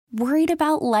Worried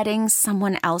about letting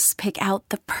someone else pick out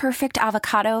the perfect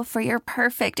avocado for your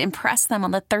perfect impress them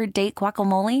on the third date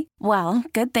guacamole? Well,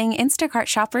 good thing Instacart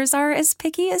shoppers are as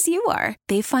picky as you are.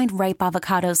 They find ripe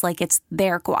avocados like it's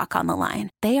their guac on the line.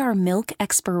 They are milk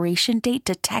expiration date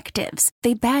detectives.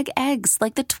 They bag eggs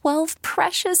like the 12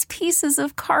 precious pieces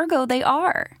of cargo they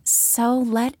are. So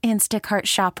let Instacart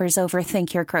shoppers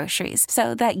overthink your groceries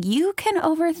so that you can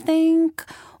overthink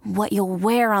what you'll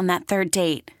wear on that third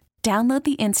date. Download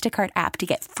the Instacart app to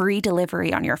get free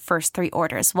delivery on your first 3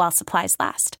 orders while supplies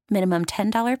last. Minimum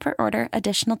 $10 per order.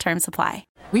 Additional terms apply.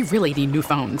 We really need new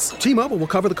phones. T-Mobile will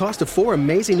cover the cost of 4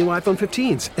 amazing new iPhone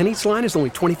 15s, and each line is only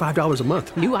 $25 a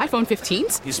month. New iPhone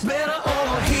 15s? It's better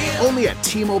over here. Only at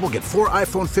T-Mobile, get 4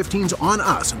 iPhone 15s on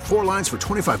us and 4 lines for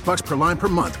 $25 per line per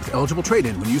month with eligible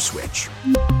trade-in when you switch.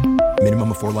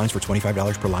 Minimum of 4 lines for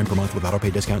 $25 per line per month with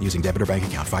autopay discount using debit or bank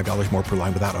account. $5 more per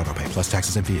line without autopay, plus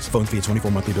taxes and fees. Phone fee at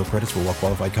 24 monthly bill credits for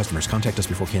well-qualified customers. Contact us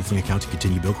before canceling account to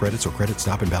continue bill credits or credit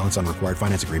stop and balance on required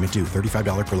finance agreement due.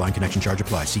 $35 per line connection charge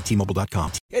applies. See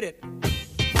T-Mobile.com. Hit it.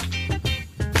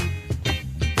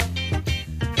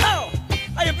 Oh,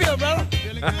 how you feel, brother?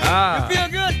 Feeling good. You feel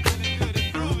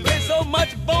good? There's so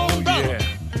much bone, brother. Yeah.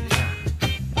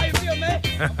 How you feel, man?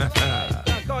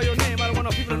 I call your name. I don't want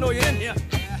no people to know you're in here.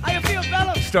 How you feel,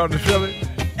 fella? Starting to feel it?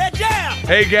 Hey, Jam.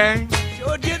 Hey, gang.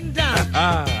 Sure getting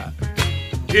down.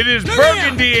 It is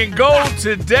burgundy and gold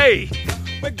today.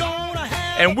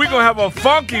 And we're going to have a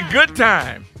funky good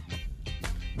time.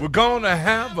 We're going to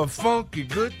have a funky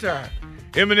good time.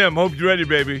 Eminem, hope you're ready,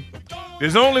 baby.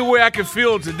 There's only way I can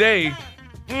feel today.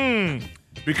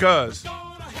 Because,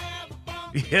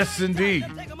 yes, indeed,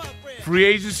 free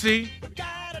agency.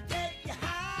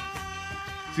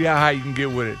 See how high you can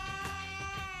get with it.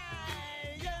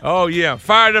 Oh, yeah.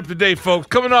 Fired up today, folks.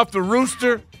 Coming off the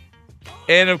rooster.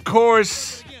 And, of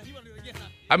course,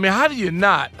 I mean, how do you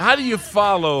not? How do you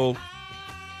follow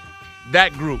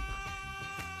that group?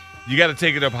 You got to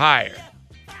take it up higher.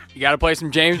 You got to play some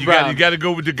James Brown. You got to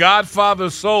go with the Godfather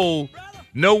soul.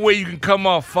 No way you can come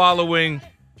off following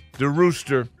the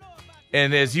rooster.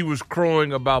 And as he was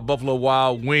crowing about Buffalo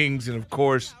Wild Wings, and, of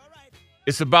course,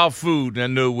 it's about food, and I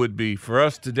knew it would be. For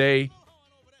us today,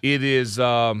 it is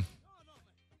on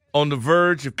the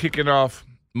verge of kicking off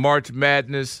March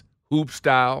Madness hoop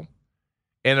style.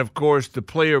 And, of course, the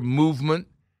player movement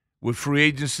with free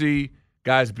agency,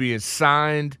 guys being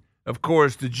signed. Of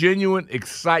course, the genuine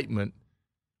excitement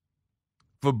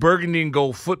for burgundy and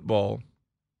gold football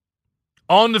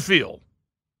on the field,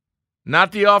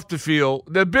 not the off the field.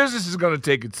 The business is going to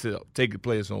take it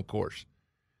play its own course.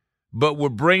 But we're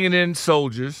bringing in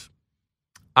soldiers.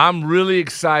 I'm really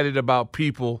excited about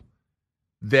people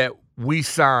that we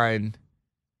signed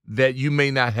that you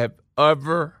may not have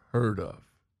ever heard of.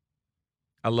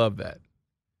 I love that.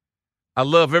 I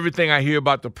love everything I hear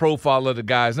about the profile of the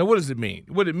guys. Now, what does it mean?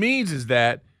 What it means is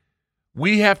that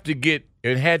we have to get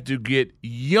and had to get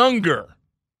younger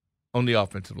on the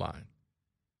offensive line.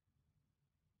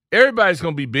 Everybody's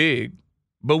going to be big,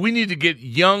 but we need to get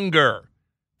younger.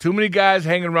 Too many guys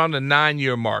hanging around the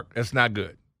 9-year mark. That's not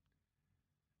good.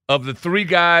 Of the 3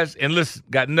 guys, and listen,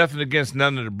 got nothing against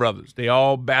none of the brothers. They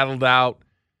all battled out.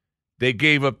 They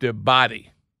gave up their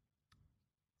body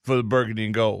for the burgundy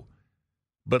and gold.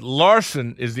 But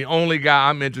Larson is the only guy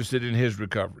I'm interested in his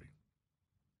recovery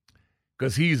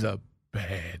because he's a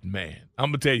bad man.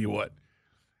 I'm going to tell you what.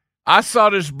 I saw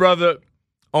this brother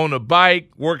on a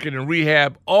bike working in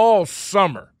rehab all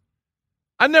summer.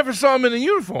 I never saw him in a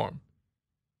uniform.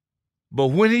 But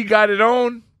when he got it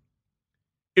on,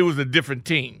 it was a different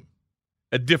team,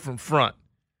 a different front.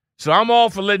 So I'm all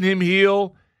for letting him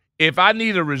heal. If I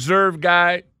need a reserve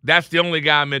guy, that's the only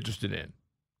guy I'm interested in.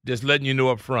 Just letting you know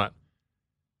up front.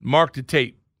 Mark the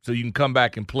tape so you can come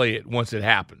back and play it once it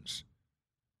happens.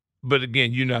 But,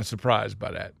 again, you're not surprised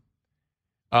by that.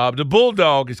 The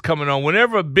Bulldog is coming on.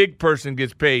 Whenever a big person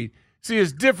gets paid, see,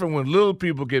 it's different when little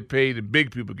people get paid and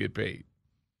big people get paid.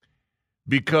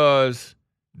 Because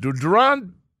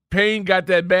Deron Payne got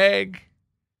that bag,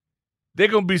 there's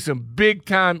going to be some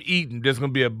big-time eating. There's going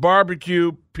to be a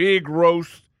barbecue, pig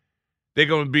roast. There's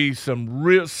going to be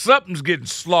something's getting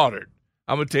slaughtered.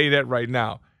 I'm going to tell you that right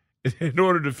now in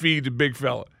order to feed the big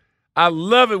fella. I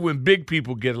love it when big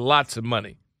people get lots of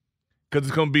money because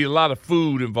there's going to be a lot of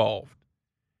food involved.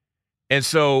 And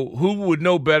so who would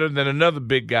know better than another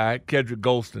big guy, Kedrick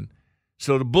Golston?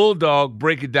 So the Bulldog,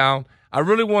 break it down. I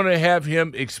really want to have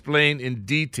him explain in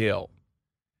detail.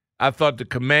 I thought the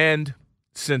command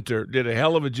center did a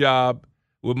hell of a job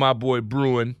with my boy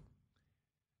Bruin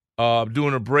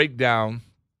doing a breakdown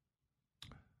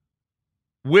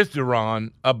with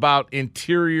Deron about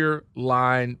interior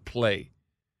line play.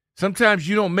 Sometimes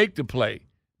you don't make the play,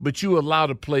 but you allow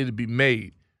the play to be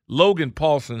made. Logan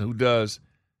Paulson, who does,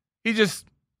 he's just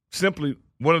simply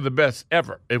one of the best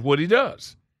ever at what he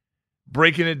does.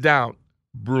 Breaking it down,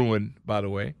 Bruin, by the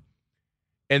way.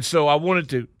 And so I wanted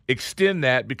to extend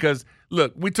that because,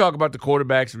 look, we talk about the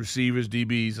quarterbacks, receivers,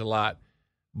 DBs a lot,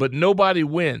 but nobody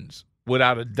wins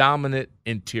without a dominant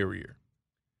interior.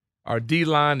 Our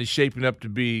D-line is shaping up to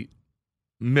be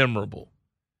memorable.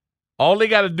 All they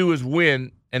got to do is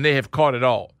win, and they have caught it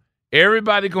all.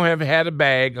 Everybody going to have had a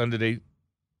bag under their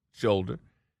shoulder.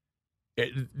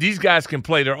 These guys can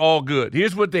play. They're all good.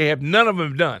 Here's what they have. None of them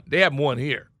have done. They haven't won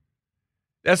here.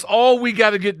 That's all we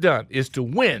got to get done is to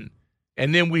win,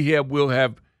 and then we'll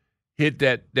have hit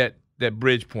that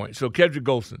bridge point. So, Kedrick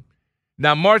Golson.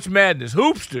 Now, March Madness,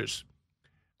 hoopsters.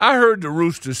 I heard the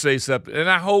Rooster say something, and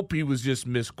I hope he was just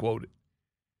misquoted.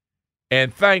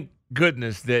 And thank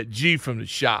goodness that G from the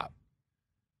shop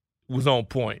was on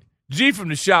point. G from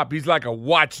the shop, he's like a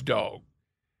watchdog.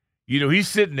 You know, he's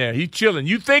sitting there, he's chilling.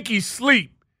 You think he's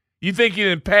asleep. You think he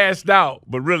done passed out,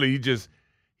 but really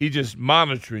he just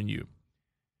monitoring you.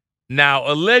 Now,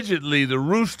 allegedly, the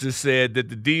Rooster said that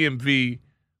the DMV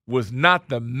was not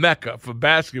the mecca for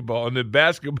basketball and that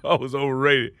basketball was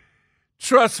overrated.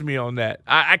 Trust me on that.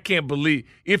 I can't believe.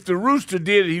 If the Rooster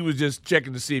did it, he was just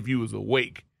checking to see if you was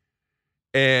awake.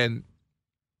 And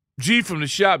G from the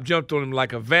shop jumped on him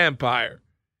like a vampire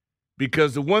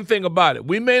because the one thing about it,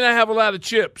 we may not have a lot of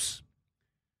chips,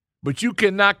 but you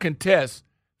cannot contest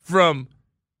from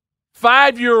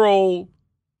 5-year-old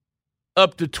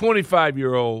up to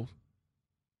 25-year-old.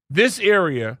 This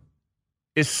area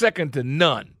is second to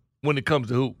none when it comes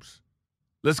to hoops.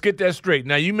 Let's get that straight.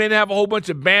 Now, you may have a whole bunch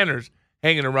of banners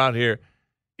hanging around here.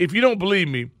 If you don't believe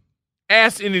me,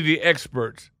 ask any of the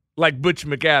experts like Butch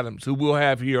McAdams, who we'll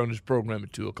have here on this program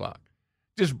at 2 o'clock.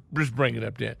 Just bring it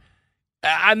up there.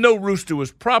 I know Rooster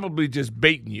was probably just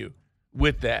baiting you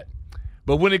with that.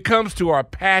 But when it comes to our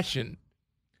passion,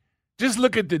 just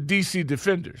look at the D.C.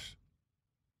 Defenders.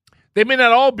 They may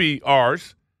not all be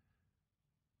ours,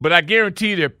 but I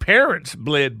guarantee their parents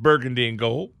bled burgundy and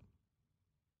gold.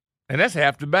 And that's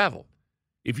half the battle.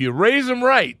 If you raise them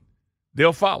right,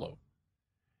 they'll follow.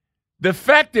 The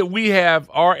fact that we have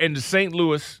and the St.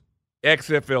 Louis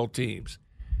XFL teams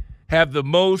have the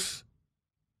most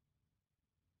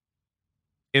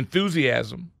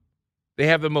enthusiasm, they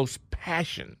have the most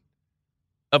passion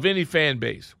of any fan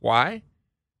base. Why?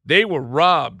 They were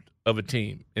robbed of a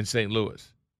team in St.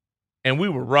 Louis, and we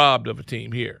were robbed of a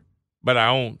team here by our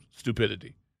own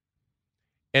stupidity.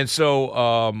 And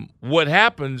so what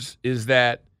happens is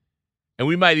that, and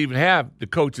we might even have the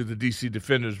coach of the D.C.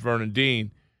 Defenders, Vernon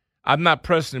Dean. I'm not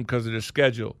pressing him because of their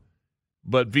schedule,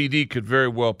 but VD could very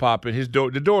well pop in.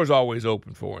 The door is always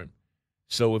open for him.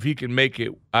 So if he can make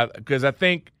it, because I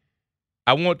think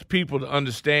I want the people to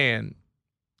understand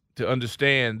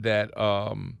that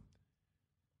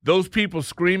those people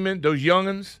screaming, those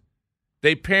youngins,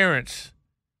 they parents,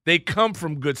 they come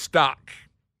from good stock.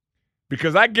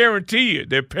 Because I guarantee you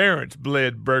their parents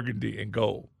bled burgundy and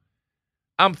gold.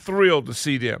 I'm thrilled to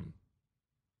see them,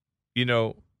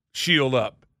 shield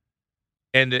up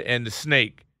and the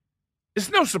snake.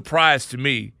 It's no surprise to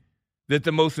me that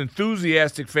the most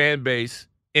enthusiastic fan base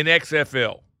in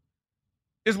XFL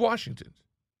is Washington's.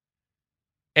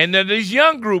 And then these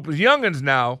youngins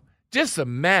now, just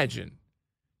imagine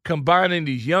combining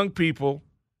these young people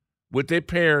with their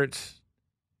parents,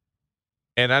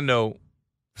 and I know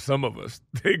some of us,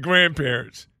 their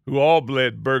grandparents, who all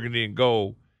bled burgundy and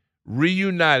gold,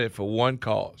 reunited for one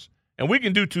cause. And we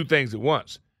can do two things at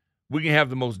once. We can have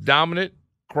the most dominant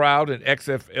crowd in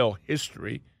XFL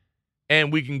history,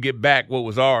 and we can get back what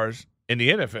was ours in the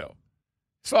NFL.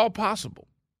 It's all possible.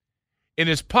 And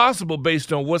it's possible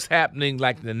based on what's happening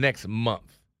like the next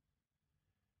month.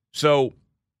 So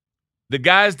the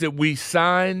guys that we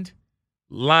signed,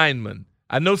 linemen,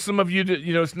 I know some of you,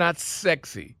 it's not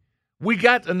sexy. We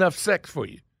got enough sex for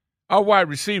you. Our wide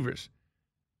receivers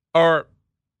are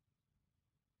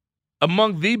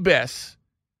among the best.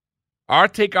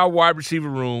 Take our wide receiver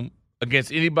room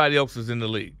against anybody else's in the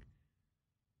league.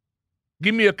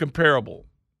 Give me a comparable,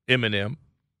 Eminem.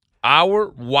 Our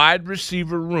wide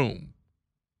receiver room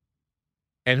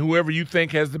and whoever you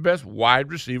think has the best wide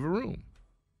receiver room.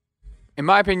 In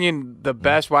my opinion, the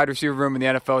best wide receiver room in the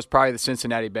NFL is probably the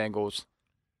Cincinnati Bengals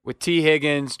with T.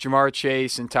 Higgins, Jamar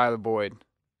Chase, and Tyler Boyd.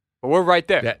 But we're right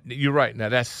there. You're right. Now,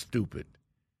 that's stupid.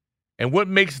 And what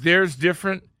makes theirs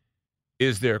different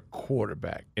is their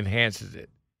quarterback enhances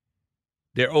it.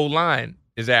 Their O-line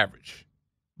is average.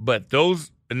 But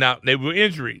now they were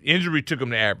injury. Injury took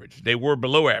them to average. They were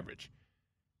below average.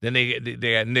 Then they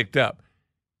got nicked up.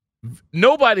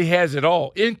 Nobody has it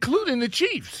all, including the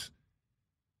Chiefs,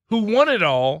 who won it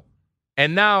all,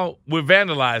 and now we're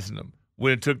vandalizing them.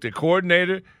 When it took their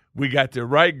coordinator, we got their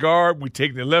right guard, we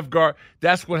take their left guard.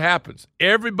 That's what happens.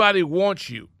 Everybody wants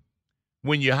you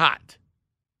when you're hot,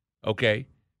 okay?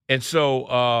 And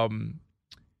so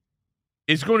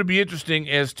it's going to be interesting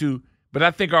but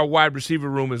I think our wide receiver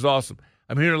room is awesome.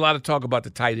 I'm hearing a lot of talk about the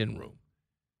tight end room.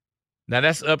 Now,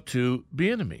 that's up to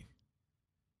Bieniemy.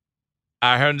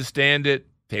 I understand that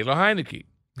Taylor Heinicke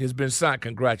has been signed.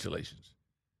 Congratulations.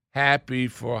 Happy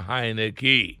for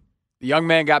Heinicke. The young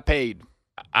man got paid.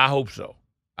 I hope so.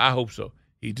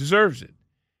 He deserves it.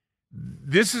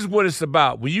 This is what it's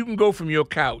about. When you can go from your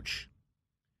couch,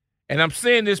 and I'm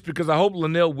saying this because I hope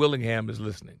Linnell Willingham is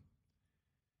listening.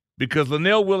 Because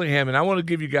Linnell Willingham, and I want to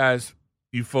give you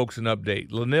folks an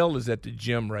update. Linnell is at the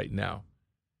gym right now.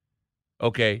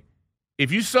 Okay?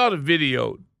 If you saw the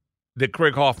video that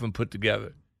Craig Hoffman put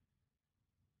together,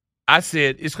 I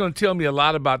said, it's going to tell me a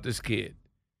lot about this kid.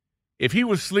 If he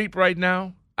was asleep right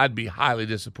now, I'd be highly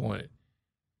disappointed.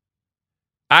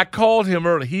 I called him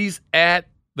early. He's at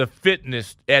the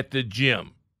fitness at the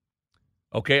gym.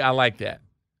 Okay, I like that.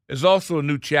 There's also a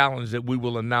new challenge that we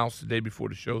will announce the day before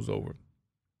the show's over.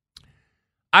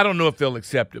 I don't know if they'll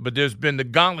accept it, but the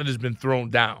gauntlet has been thrown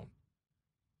down.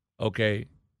 Okay,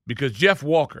 because Jeff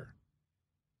Walker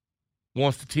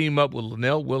wants to team up with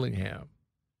Linnell Willingham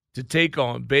to take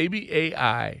on Baby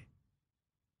AI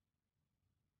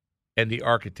and the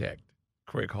architect,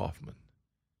 Craig Hoffman,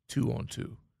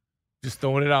 2-on-2. Just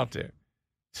throwing it out there.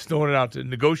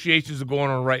 Negotiations are going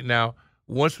on right now.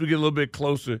 Once we get a little bit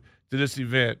closer to this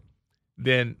event,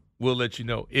 then we'll let you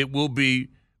know. It will be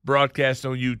broadcast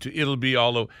on YouTube. It'll be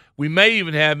all over. We may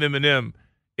even have Eminem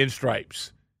in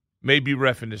stripes. Maybe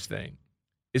reffing this thing.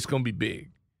 It's going to be big.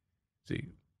 See,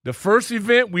 the first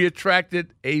event, we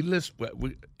attracted A-list.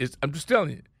 I'm just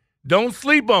telling you, don't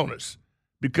sleep on us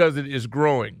because it is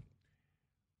growing.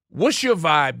 What's your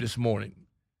vibe this morning?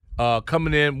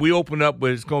 Coming in, we open up,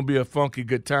 but it's going to be a funky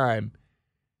good time.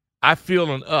 I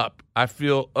feel I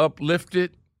feel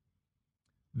uplifted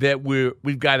that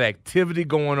we've got activity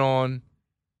going on.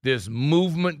 There's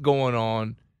movement going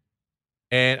on,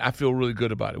 and I feel really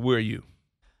good about it. Where are you?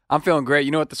 I'm feeling great.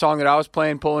 You know what the song that I was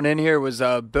pulling in here was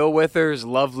Bill Withers'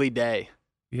 Lovely Day.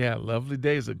 Yeah, Lovely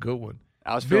Day is a good one.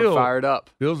 I was feeling fired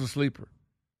up. Bill's a sleeper.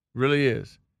 Really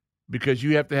is. Because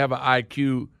you have to have an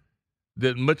IQ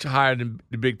that's much higher than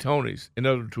the Big Tonys in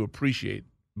order to appreciate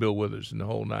Bill Withers and the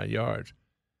whole 9 yards.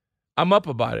 I'm up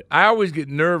about it. I always get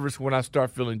nervous when I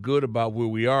start feeling good about where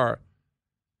we are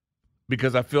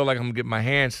because I feel like I'm going to get my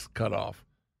hands cut off.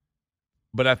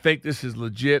 But I think this is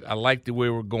legit. I like the way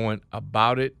we're going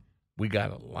about it. We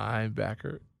got a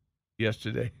linebacker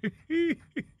yesterday.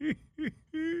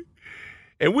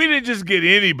 And we didn't just get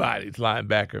anybody's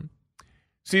linebacker.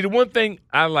 See, the one thing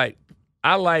I like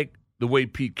the way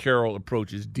Pete Carroll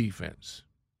approaches defense.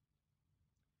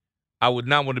 I would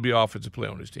not want to be an offensive player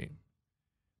on this team.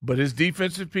 But his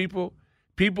defensive people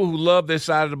who love their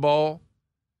side of the ball,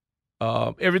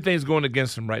 everything's going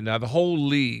against them right now. The whole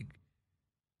league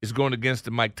is going against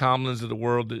the Mike Tomlins of the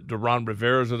world, the Ron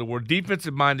Riveras of the world,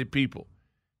 defensive-minded people.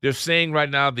 They're saying right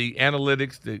now the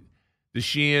analytics, the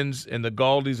Sheehan's and the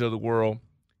Galdies of the world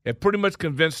have pretty much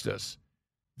convinced us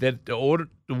that the order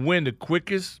to win the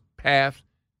quickest path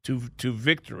to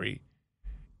victory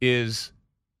is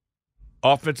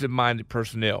offensive-minded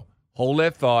personnel. Hold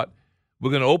that thought. We're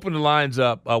going to open the lines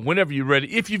up whenever you're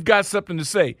ready. If you've got something to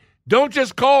say, don't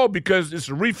just call because it's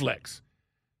a reflex.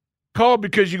 Call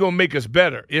because you're going to make us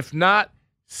better. If not,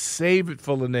 save it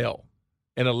for Linnell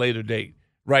at a later date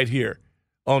right here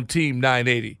on Team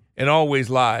 980 and always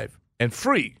live and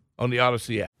free on the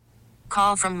Odyssey app.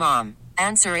 Call from mom.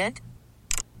 Answer it.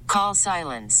 Call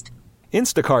silenced.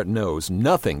 Instacart knows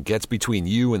nothing gets between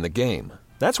you and the game.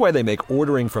 That's why they make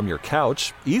ordering from your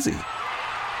couch easy.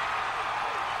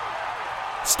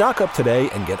 Stock up today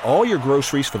and get all your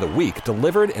groceries for the week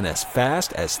delivered in as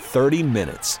fast as 30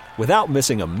 minutes without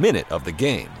missing a minute of the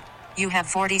game. You have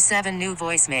 47 new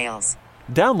voicemails.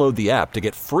 Download the app to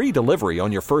get free delivery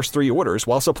on your first 3 orders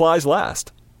while supplies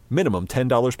last. Minimum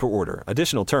 $10 per order.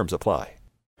 Additional terms apply.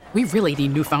 We really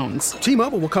need new phones.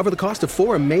 T-Mobile will cover the cost of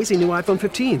 4 amazing new iPhone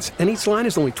 15s, and each line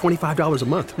is only $25 a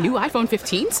month. New iPhone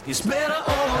 15s? It's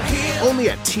better over here. Only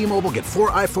at T-Mobile, get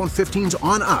 4 iPhone 15s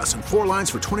on us and 4 lines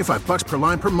for $25 per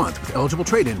line per month with eligible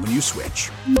trade-in when you switch.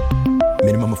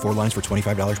 Minimum of 4 lines for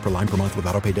 $25 per line per month with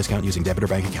autopay discount using debit or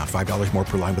bank account. $5 more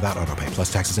per line without autopay,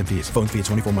 plus taxes and fees. Phone fee at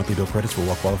 24 monthly bill credits for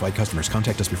well-qualified customers.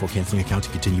 Contact us before canceling account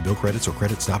to continue bill credits or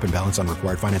credit stop and balance on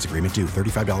required finance agreement due.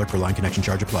 $35 per line connection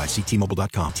charge applies. See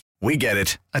T-Mobile.com. We get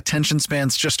it. Attention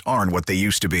spans just aren't what they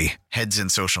used to be. Heads in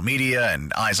social media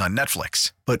and eyes on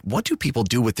Netflix. But what do people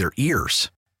do with their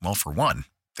ears? Well, for one,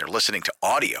 they're listening to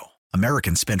audio.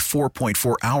 Americans spend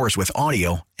 4.4 hours with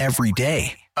audio every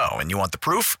day. Oh, and you want the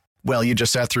proof? Well, you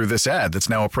just sat through this ad that's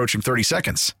now approaching 30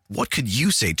 seconds. What could you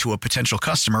say to a potential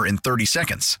customer in 30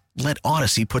 seconds? Let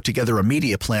Odyssey put together a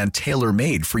media plan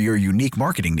tailor-made for your unique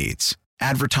marketing needs.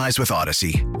 Advertise with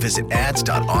Odyssey. Visit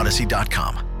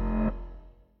ads.odyssey.com.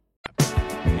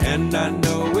 And I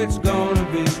know it's gonna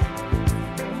be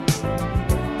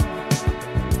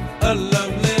a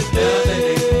lovely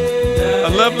day. A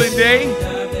lovely day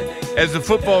as the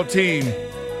football team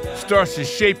starts to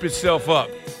shape itself up.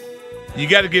 You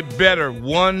got to get better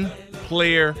one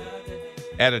player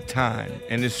at a time,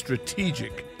 and it's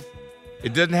strategic.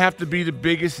 It doesn't have to be the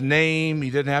biggest name. He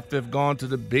doesn't have to have gone to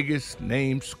the biggest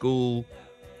name school.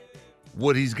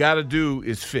 What he's got to do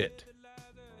is fit.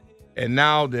 And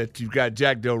now that you've got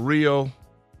Jack Del Rio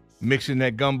mixing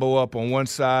that gumbo up on one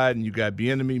side, and you got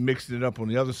Bieniemy mixing it up on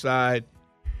the other side,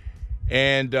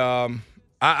 and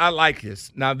I like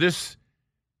this. Now this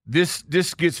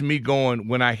gets me going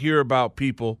when I hear about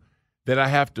people that I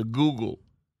have to Google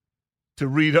to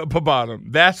read up about them.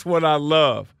 That's what I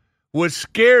love. What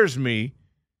scares me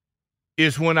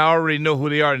is when I already know who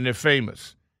they are and they're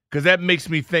famous, because that makes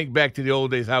me think back to the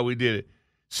old days, how we did it.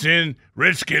 Send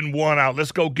Redskin 1 out.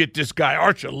 Let's go get this guy.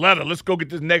 Archuleta. Let's go get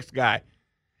this next guy.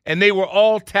 And they were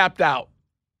all tapped out.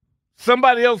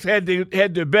 Somebody else had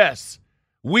their best.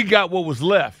 We got what was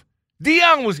left.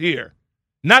 Deion was here.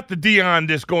 Not the Deion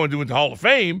that's going to the Hall of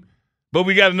Fame, but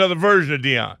we got another version of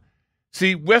Deion.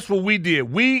 See, that's what we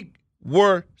did. We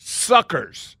were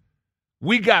suckers.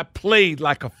 We got played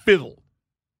like a fiddle.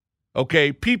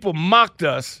 Okay? People mocked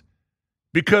us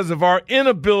because of our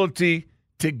inability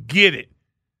to get it.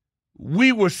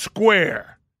 We were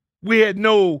square. We had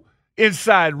no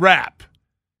inside rap.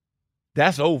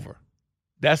 That's over.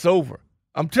 That's over.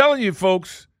 I'm telling you,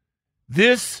 folks,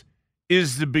 this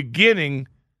is the beginning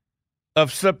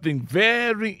of something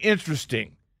very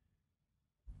interesting.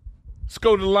 Let's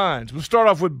go to the lines. We'll start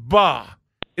off with Ba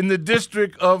in the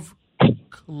District of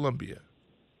Columbia.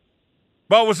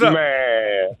 Ba, what's up?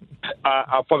 Man,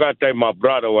 I forgot to tell my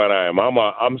brother where I am.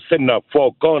 I'm sitting up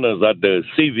Four Corners at the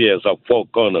CVS of Four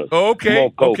Corners. Oh, okay.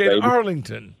 Moco, okay, baby.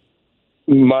 Arlington.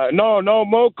 No,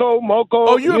 Moco.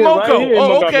 Oh, you in Moco.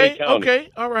 Right oh, okay.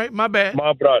 All right, my bad.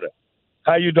 My brother.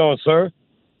 How you doing, sir?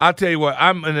 I'll tell you what,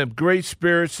 I'm in a great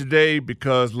spirits today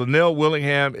because Linnell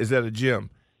Willingham is at a gym.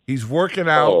 He's working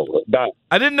out.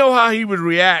 I didn't know how he would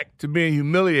react to being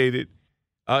humiliated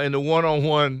in the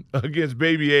one-on-one against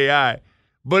Baby AI.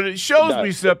 But it shows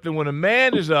me something when a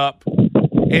man is up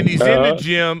and he's in the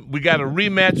gym. We got a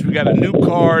rematch. We got a new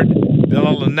card that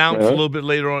I'll announce a little bit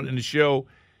later on in the show.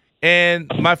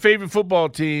 And my favorite football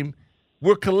team,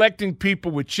 we're collecting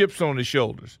people with chips on their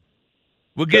shoulders.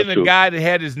 We're getting a guy that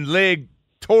had his leg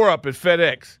tore up at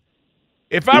FedEx.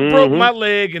 If I broke my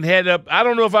leg and had up, I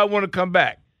don't know if I want to come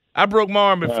back. I broke my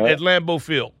arm at Lambeau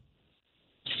Field.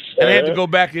 And I had to go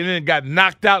back and then got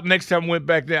knocked out next time I went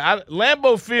back there.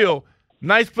 Lambeau Field,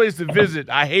 nice place to visit.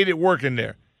 I hated working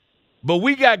there. But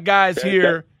we got guys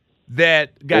here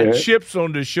that got chips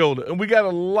on their shoulder. And we got a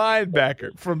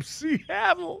linebacker from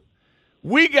Seattle.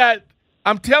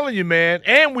 I'm telling you, man,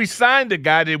 and we signed a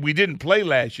guy that we didn't play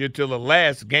last year till the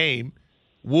last game,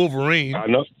 Wolverine. I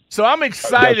know. So I'm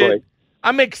excited. Right.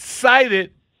 I'm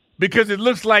excited because it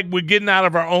looks like we're getting out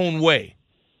of our own way.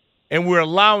 And we're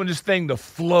allowing this thing to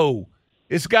flow.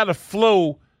 It's got to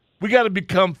flow. We got to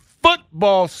become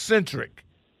football-centric.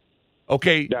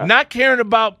 Okay? Yeah. Not caring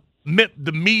about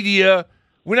the media.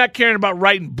 We're not caring about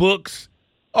writing books.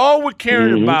 All we're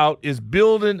caring about is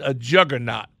building a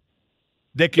juggernaut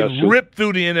that can rip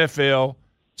through the NFL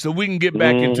so we can get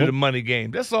back into the money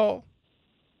game. That's all.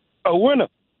 A winner.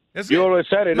 That's you always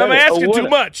said it. I'm asking too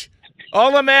much.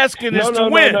 All I'm asking is to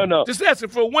win. No. Just asking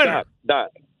for a winner.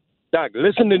 Doc,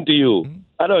 listening to you,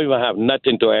 I don't even have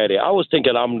nothing to add. I was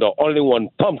thinking I'm the only one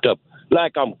pumped up,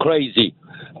 like I'm crazy.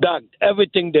 Doc,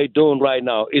 everything they're doing right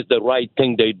now is the right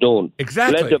thing they're doing.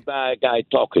 Exactly. Let the bad guy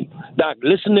talking. Doc,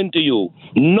 listening to you,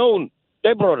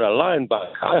 they brought a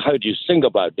linebacker. I heard you sing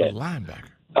about that. A linebacker.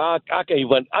 I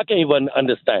can't even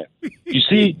understand. You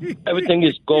see, everything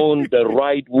is going the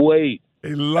right way. A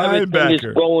linebacker. Everything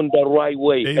is going the right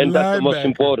way, and that's the most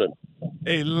important.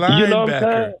 A linebacker. You know what I'm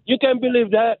saying? You can't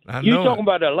believe that. You're talking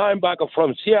about a linebacker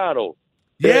from Seattle.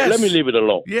 Yes. Let me leave it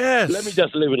alone. Yes. Let me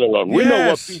just leave it alone. We know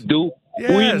what Pete do. Yes.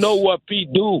 We know what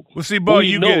Pete do. Well, see, boy,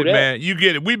 you get it, man. You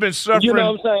get it. We've been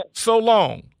suffering so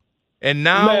long, and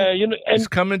now it's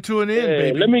coming to an end,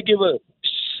 baby. Let me give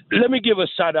let me give a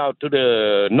shout out to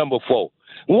the number 4.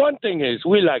 One thing is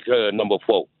we like number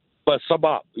 4, but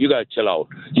Sabah, you gotta chill out.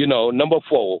 You know, number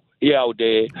 4, he out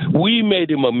there. We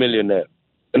made him a millionaire.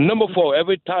 And number 4,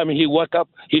 every time he woke up,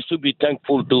 he should be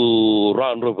thankful to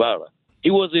Ron Rivera.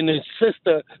 He was in his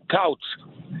sister's couch.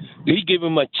 He gave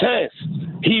him a chance.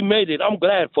 He made it. I'm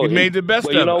glad for him. He made the best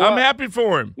of it. I'm happy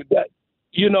for him.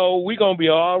 You know, we're going to be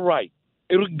all right.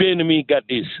 Eric Ben and me got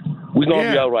this. We're going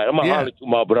to be all right. I'm going to holler to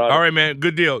my brother. All right, man.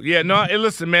 Good deal. Yeah, no, hey,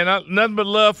 listen, man, nothing but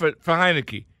love for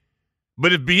Heinicke.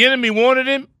 But if Bieniemy wanted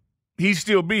him, he'd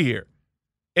still be here.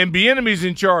 And Bieniemy's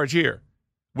in charge here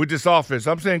with this offense.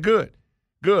 I'm saying good.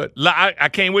 Good. I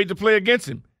can't wait to play against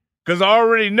him because I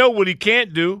already know what he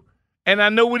can't do, and I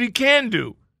know what he can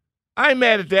do. I ain't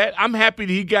mad at that. I'm happy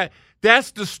that he got –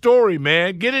 that's the story,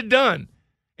 man. Get it done.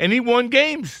 And he won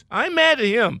games. I ain't mad at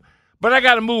him. But I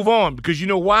got to move on because you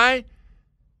know why?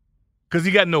 Because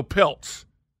he got no pelts.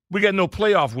 We got no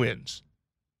playoff wins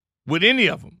with any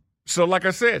of them. So like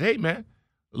I said, hey, man,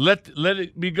 let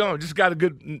it be gone. Just got a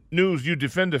good news, you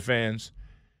Defender fans.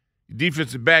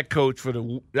 Defensive back coach for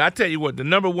I tell you what, the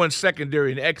number 1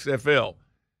 secondary in XFL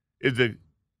is the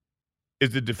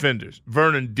Defenders.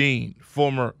 Vernon Dean,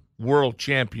 former world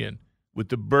champion with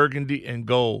the burgundy and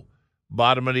gold.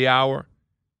 Bottom of the hour,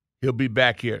 he'll be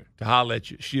back here to holler at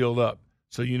you, shield up,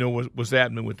 so you know what's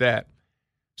happening with that.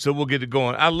 So we'll get it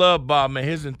going. I love Bob, man.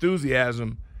 His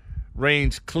enthusiasm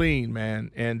reigns clean, man.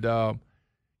 And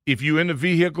if you're in a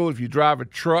vehicle, if you drive a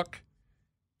truck,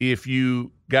 if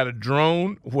you got a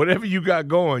drone, whatever you got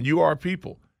going, you are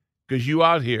people because you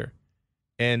out here.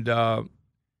 And I'm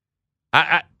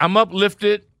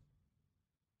uplifted.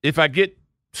 If I get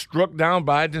struck down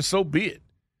by it, then so be it.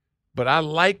 But I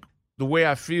like the way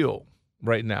I feel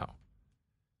right now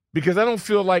because I don't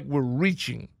feel like we're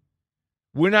reaching.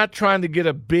 We're not trying to get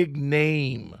a big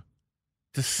name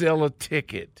to sell a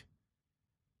ticket.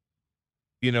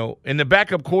 You know, and the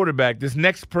backup quarterback, this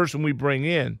next person we bring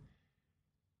in,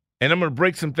 and I'm going to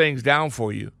break some things down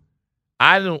for you.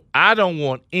 I don't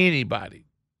want anybody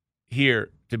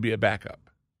here to be a backup.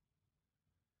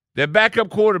 That backup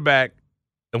quarterback,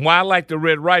 and why I like the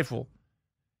Red Rifle,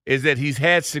 is that he's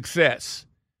had success.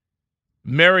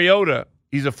 Mariota,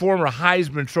 he's a former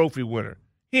Heisman Trophy winner.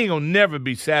 He ain't going to never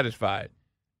be satisfied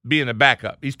being a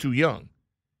backup. He's too young.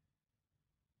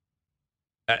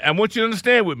 I want you to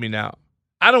understand with me now.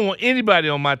 I don't want anybody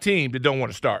on my team that don't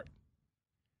want to start.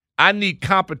 I need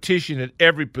competition at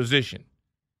every position.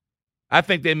 I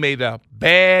think they made a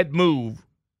bad move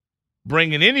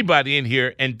bringing anybody in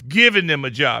here and giving them a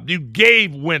job. You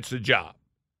gave Wentz a job.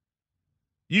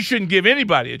 You shouldn't give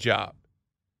anybody a job.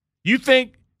 You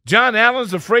think John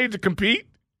Allen's afraid to compete?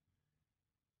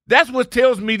 That's what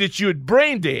tells me that you're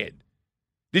brain dead,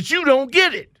 that you don't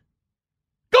get it.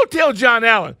 Go tell John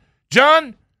Allen,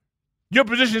 John, your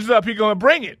position's up. He's going to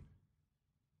bring it.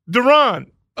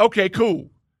 Duran, okay, cool.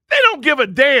 They don't give a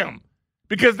damn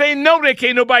because they know they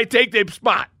can't nobody take their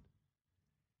spot.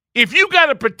 If you got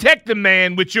to protect the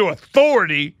man with your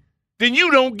authority, then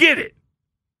you don't get it.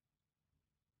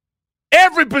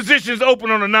 Every position is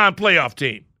open on a non-playoff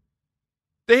team.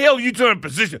 The hell you turn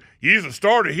position? He's a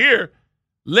starter here.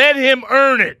 Let him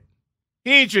earn it.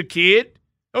 He ain't your kid.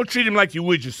 Don't treat him like you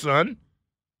would your son.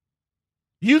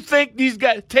 You think these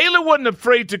guys – Taylor wasn't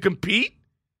afraid to compete.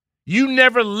 You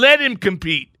never let him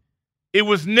compete. It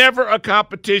was never a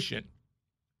competition.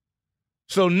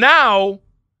 So now,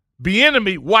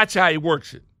 Bieniemy, watch how he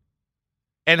works it.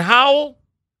 And Howell,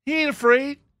 he ain't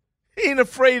afraid. He ain't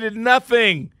afraid of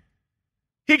nothing.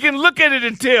 He can look at it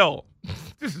and tell.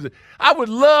 I would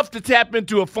love to tap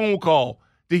into a phone call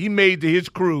that he made to his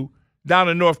crew down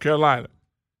in North Carolina.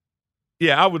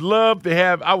 Yeah, I would love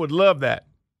that.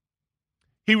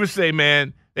 He would say,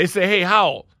 man, they say, hey,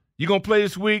 Howell, you going to play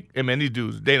this week? And, man, these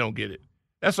dudes, they don't get it.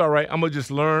 That's all right. I'm going to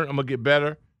just learn. I'm going to get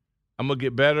better. I'm going to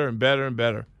get better and better and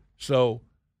better. So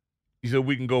he said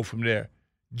we can go from there.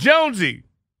 Jonesy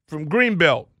from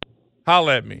Greenbelt,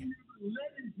 holla at me.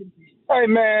 Hey,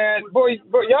 man, boy,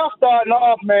 y'all starting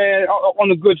off, man,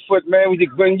 on a good foot, man. When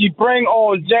you bring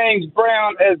on James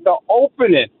Brown as the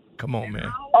opening. Come on,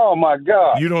 man. Oh, my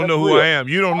God. You don't know who I am.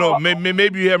 You don't know.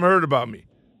 Maybe you haven't heard about me.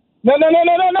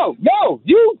 No.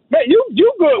 You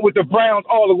good with the Browns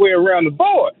all the way around the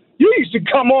board. You used to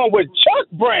come on with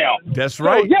Chuck Brown. That's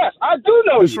right. So, yes, I do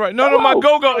know That's you. right. No, my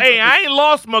go-go. Hey, I ain't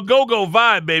lost my go-go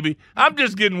vibe, baby. I'm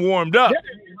just getting warmed up.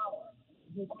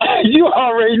 You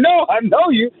already know. I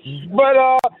know you. But,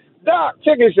 Doc,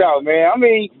 check this out, man. I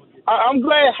mean, I'm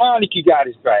glad Heinicke got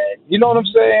his bag. You know what I'm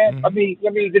saying? Mm-hmm. I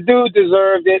mean, the dude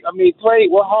deserved it. I mean, played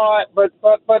with heart, but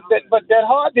that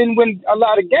heart didn't win a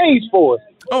lot of games for us.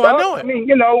 Oh, I know it. I mean,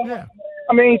 you know. Yeah.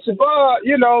 I mean, Sabah,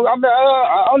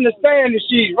 I understand that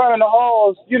she's running the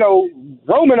halls,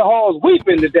 roaming the halls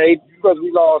weeping today because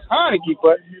we lost Heinicke,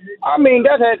 but, I mean,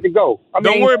 that had to go.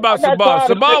 Don't worry about Sabah.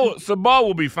 Sabah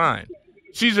will be fine.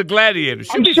 She's a gladiator.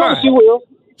 She'll be fine. I'm sure she will.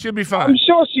 She'll be fine. I'm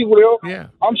sure she will. Yeah.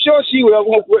 I'm sure she will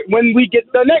when we get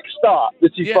the next star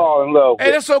that she fall in love with.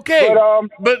 Hey, that's okay.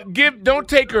 But don't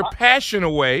take her passion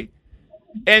away.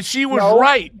 And she was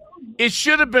right. It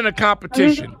should have been a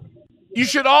competition. You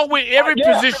should always, every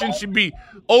position should be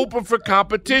open for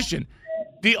competition.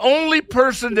 The only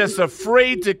person that's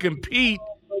afraid to compete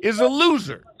is a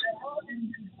loser.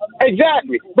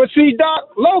 Exactly. But see, Doc,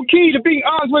 low key, to be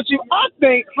honest with you, I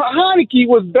think Heinicke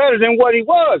was better than what he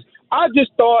was. I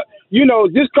just thought,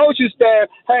 this coaching staff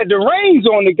had the reins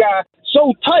on the guy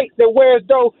so tight that whereas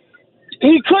though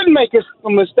he couldn't make a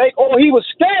mistake or he was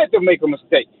scared to make a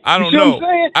mistake. I don't know.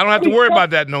 I don't have to worry about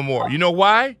that no more. You know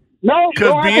why? No,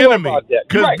 because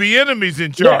Bieniemy's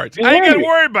in charge. I ain't got to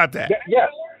worry about that. Yes.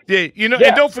 Yeah,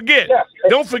 and don't forget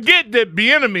that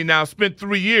Bieniemy now spent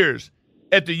 3 years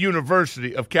at the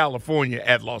University of California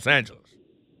at Los Angeles.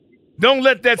 Don't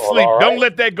let that sleep. Right. Don't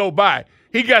let that go by.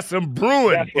 He got some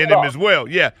brewing in him as well.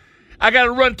 Yeah. I got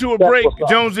to run to a break.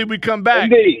 Jonesy, we come back.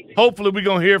 Indeed. Hopefully we're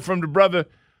going to hear from the brother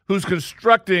who's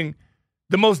constructing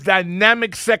the most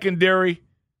dynamic secondary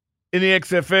in the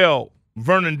XFL,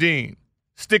 Vernon Dean.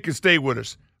 Stick and stay with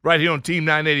us right here on Team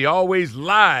 980, always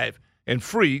live and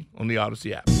free on the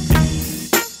Odyssey app.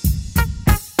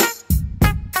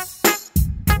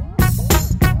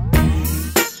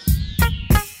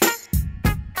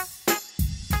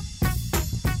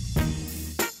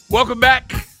 Welcome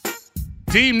back.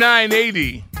 Team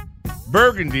 980,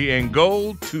 Burgundy and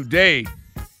Gold today.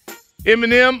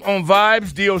 Eminem on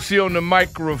vibes, DOC on the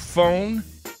microphone.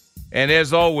 And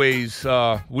as always,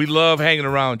 we love hanging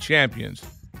around champions.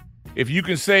 If you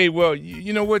can say, well,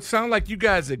 you know what, sound like you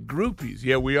guys are groupies.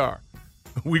 Yeah, we are.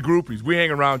 We groupies. We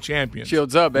hang around champions.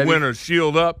 Shields up, baby. Winners,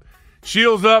 shield up.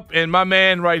 Shields up, and my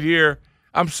man right here,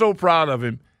 I'm so proud of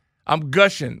him. I'm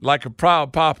gushing like a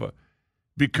proud papa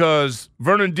because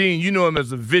Vernon Dean, you know him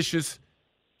as a vicious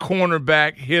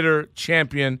cornerback, hitter,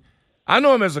 champion. I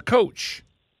know him as a coach,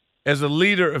 as a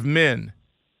leader of men.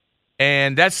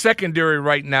 And that secondary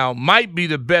right now might be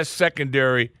the best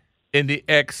secondary in the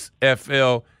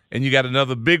XFL. And you got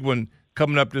another big one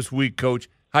coming up this week, Coach.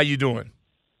 How you doing?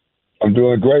 I'm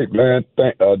doing great, man.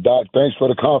 Doc, thanks for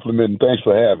the compliment and thanks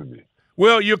for having me.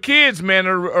 Well, your kids, man,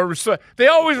 they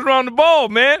always run the ball,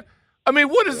 man. I mean,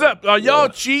 what is up? Are y'all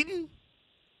cheating?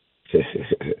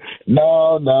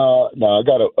 No. I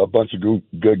got a bunch of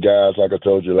good guys, like I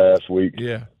told you last week.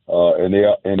 Yeah. And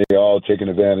they all taking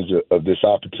advantage of this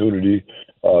opportunity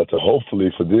to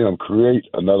hopefully for them create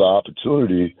another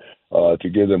opportunity to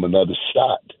give them another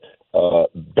shot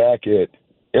back at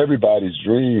everybody's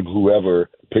dream, whoever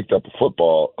picked up a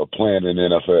football of playing in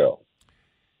the NFL.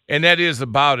 And that is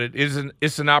about it.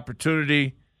 It's an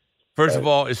opportunity. First of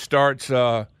all, it starts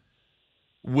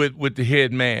with the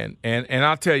head man. And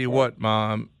I'll tell you what,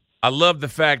 Mom, I love the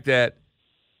fact that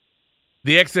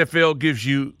the XFL gives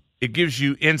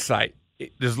you insight.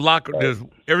 There's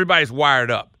everybody's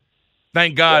wired up.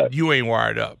 Thank God you ain't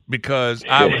wired up because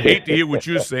I would hate to hear what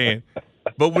you're saying.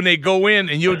 But when they go in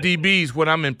and your DBs, what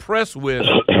I'm impressed with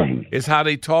is how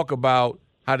they talk about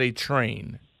how they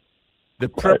train, the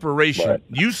preparation. Right.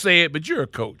 You say it, but you're a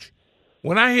coach.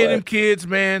 When I hear them kids,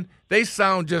 man, they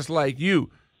sound just like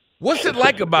you. What's it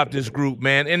like about this group,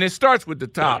 man? And it starts with the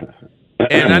top.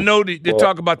 And I know they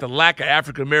talk about the lack of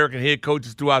African-American head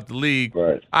coaches throughout the league.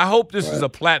 Right. I hope this is a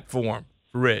platform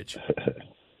for Reg.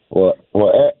 Well,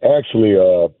 actually,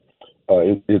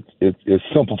 it's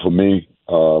simple for me.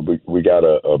 We got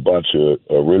a bunch of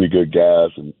really good guys,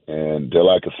 and they're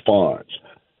like a sponge.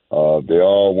 They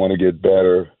all want to get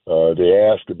better.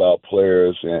 They ask about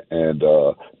players and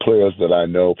players that I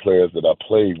know, players that I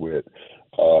played with,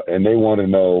 and they want to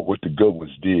know what the good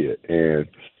ones did. And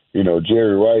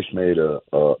Jerry Rice made a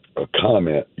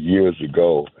comment years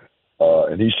ago,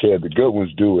 and he said the good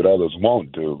ones do what others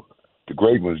won't do. The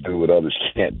great ones do what others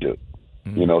can't do.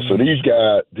 Mm-hmm. So these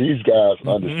guys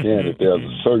understand that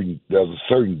there's a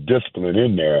certain discipline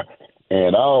in there,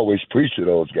 and I always preach to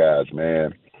those guys,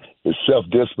 man. It's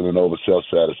self-discipline over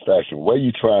self-satisfaction. Where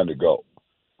you trying to go?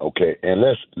 Okay, and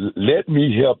let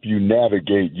me help you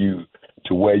navigate you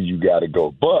to where you got to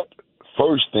go. But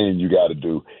first thing you got to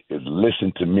do is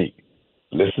listen to me.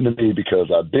 Listen to me because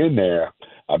I've been there.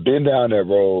 I've been down that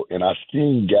road, and I've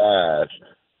seen guys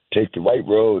take the right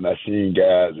road, and I've seen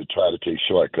guys that try to take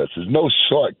shortcuts. There's no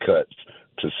shortcuts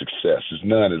to success. There's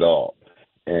none at all.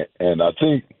 And I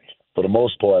think for the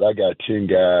most part, I got 10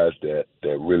 guys that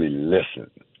really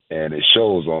listen. and it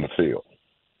shows on the field.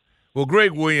 Well,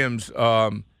 Greg Williams,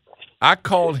 I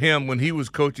called him when he was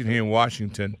coaching here in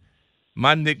Washington.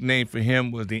 My nickname for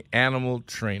him was the Animal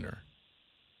Trainer.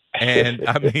 And,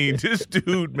 I mean, this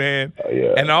dude, man,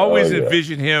 and I always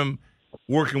envision him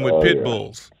working with pit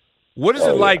bulls. What is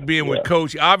it like being with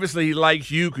Coach? Obviously, he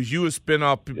likes you because you a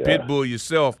spin-off pit bull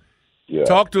yourself.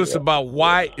 Talk to us about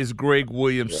why is Greg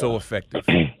Williams so effective?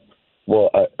 Well,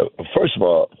 first of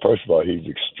all, he's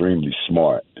extremely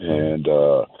smart, and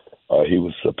he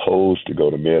was supposed to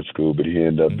go to med school, but he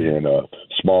ended up being a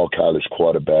small college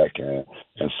quarterback, and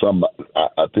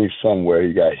I think somewhere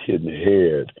he got hit in the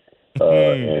head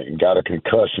and got a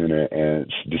concussion and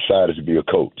decided to be a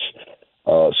coach.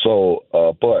 But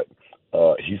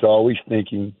he's always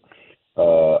thinking,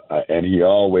 and he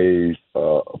always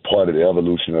part of the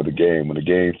evolution of the game. When the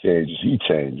game changes, he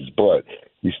changes, but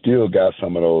he still got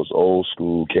some of those old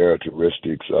school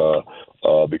characteristics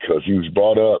because he was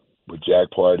brought up with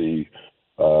Jack Pardee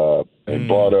and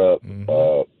brought up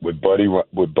with Buddy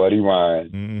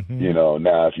Ryan. You know,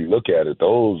 now if you look at it,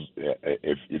 those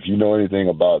if you know anything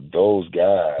about those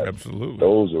guys, absolutely,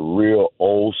 those are real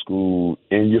old school,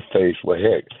 in your face. Well,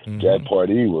 heck, Jack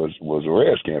Pardee was a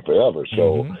Redskin forever.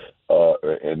 So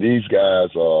and these guys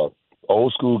are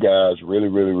old school guys, really,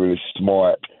 really, really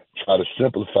smart. Try to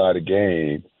simplify the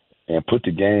game and put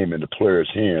the game in the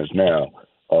players' hands. Now,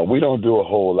 we don't do a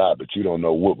whole lot, but you don't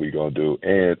know what we're going to do.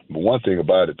 And one thing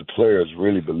about it, the players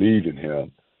really believe in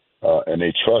him, and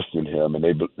they trust in him, and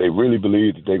they really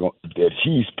believe that that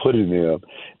he's putting them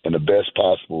in the best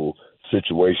possible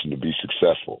situation to be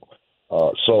successful.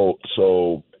 So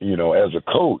you know, as a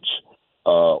coach,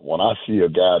 when I see a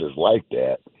guy that's like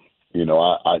that, you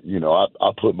know, I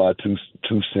put my two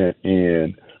cents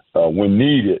in when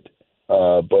needed.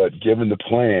 But given the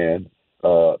plan,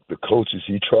 the coaches,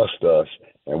 he trusts us,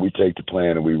 and we take the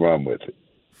plan and we run with it.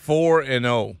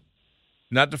 4-0.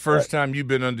 Not the first time you've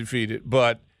been undefeated,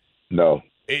 but no,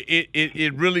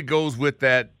 it really goes with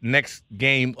that next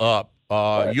game up.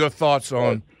 Your thoughts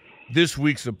on this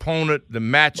week's opponent, the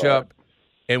matchup,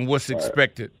 and what's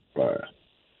expected? Right.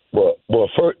 Well,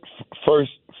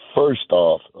 first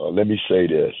off, let me say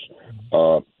this: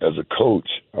 as a coach,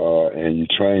 and you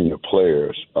train your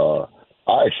players,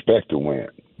 I expect to win.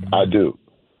 I do.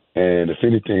 And if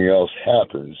anything else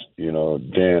happens, you know,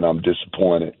 then I'm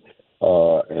disappointed,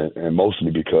 and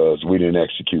mostly because we didn't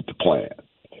execute the plan.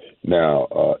 Now,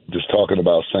 just talking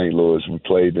about St. Louis, we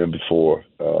played them before.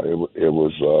 It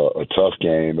was a tough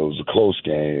game. It was a close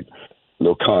game, a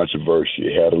little controversy.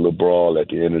 It had a little brawl at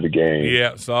the end of the game.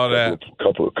 Yeah, saw that. A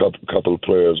couple of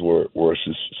players were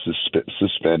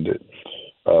suspended.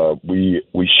 We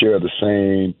share the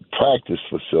same practice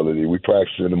facility. We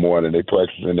practice in the morning. They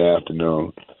practice in the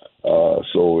afternoon.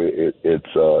 So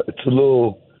it's a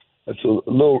little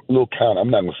kind of, I'm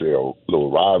not going to say a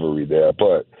little rivalry there,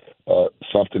 but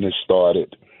something has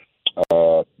started.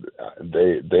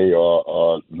 They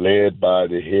are led by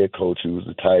the head coach, who's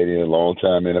the tight end,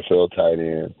 longtime NFL tight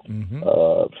end.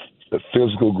 The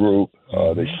physical group.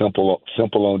 They simple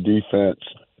on defense.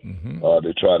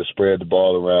 They try to spread the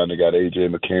ball around. They got A.J.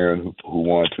 McCarron, who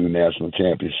won 2 national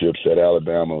championships at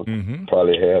Alabama.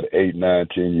 Probably had 8, 9,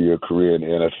 10-year career in the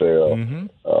NFL.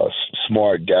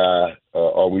 Smart guy.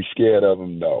 Are we scared of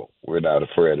him? No, we're not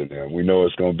afraid of him. We know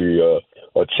it's going to be a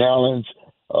challenge,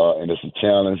 and it's a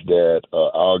challenge that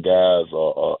our guys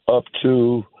are up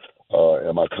to.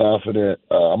 Am I confident?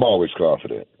 I'm always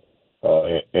confident.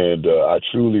 And I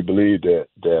truly believe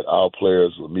that our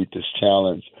players will meet this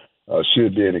challenge.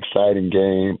 Should be an exciting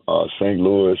game. St.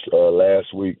 Louis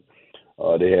last week,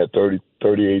 they had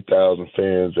 38,000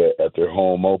 fans at their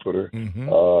home opener,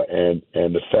 and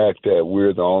the fact that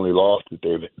we're the only loss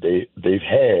that they've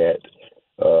had,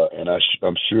 and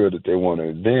I'm sure that they want to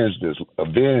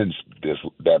avenge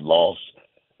that loss.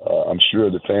 I'm sure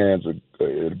the fans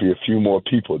it'll be a few more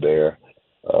people there,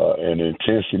 and the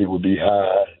intensity will be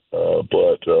high,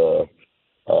 but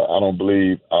I don't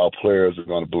believe our players are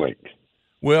going to blink.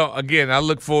 Well, again, I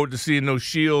look forward to seeing those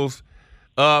shields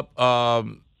up.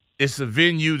 It's a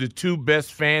venue the two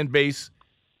best fan base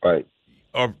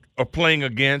are playing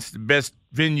against. The best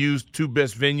venues, two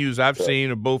best venues I've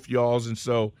seen are both y'all's. And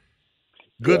so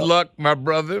good luck, my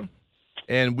brother.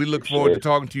 And we look forward to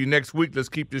talking to you next week. Let's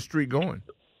keep this streak going.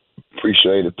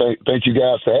 Appreciate it. Thank you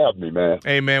guys for having me, man.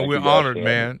 Hey, man, we're honored,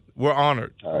 man. We're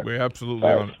honored. We're absolutely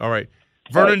honored. All right.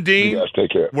 Vernon Dean,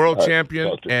 take care. World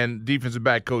champion and defensive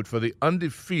back coach for the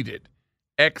undefeated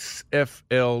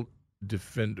XFL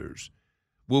Defenders.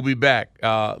 We'll be back.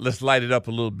 Let's light it up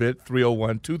a little bit.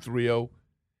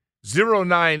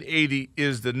 301-230-0980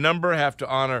 is the number. Have to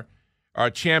honor our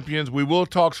champions. We will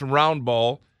talk some round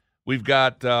ball We've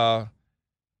got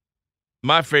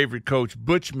my favorite coach,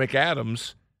 Butch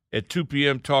McAdams, at 2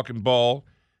 p.m. talking ball.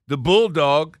 The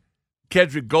Bulldog,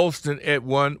 Kedrick Golston, at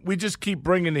 1. We just keep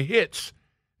bringing the hits.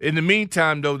 In the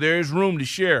meantime, though, there is room to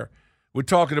share. We're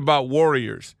talking about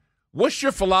Warriors. What's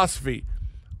your philosophy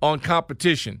on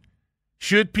competition?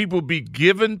 Should people be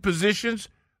given positions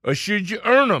or should you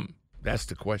earn them? That's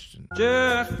the question.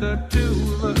 Just the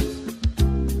two of us.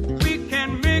 We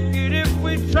can make it if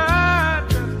we try.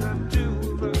 Just the two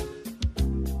of us.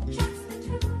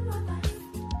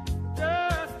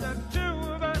 Just the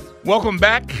two of us. Welcome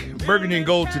back. Burgundy and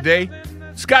Gold today.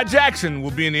 Scott Jackson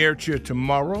will be in the air chair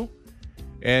tomorrow.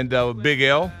 And Big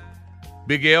L.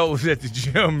 Big L was at the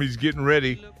gym. He's getting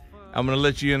ready. I'm going to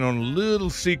let you in on a little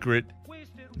secret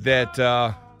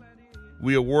that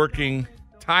we are working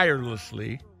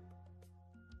tirelessly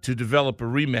to develop a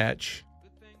rematch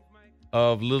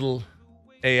of little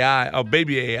AI, or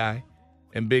baby AI,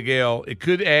 and Big L. It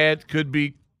could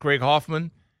be Craig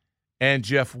Hoffman and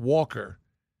Jeff Walker.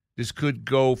 This could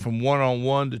go from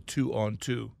 1-on-1 to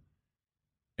 2-on-2.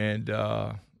 And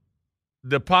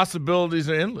the possibilities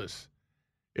are endless.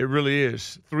 It really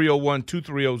is.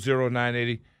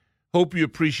 301-230-0980. Hope you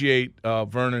appreciate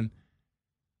Vernon.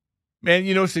 Man,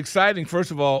 you know, it's exciting, first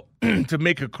of all, to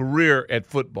make a career at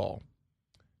football,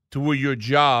 to where your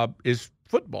job is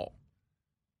football.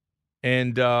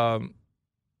 And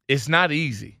it's not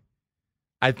easy.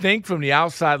 I think from the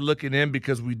outside looking in,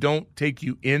 because we don't take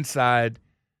you inside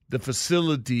the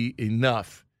facility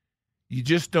enough, you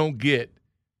just don't get.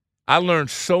 I learned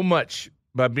so much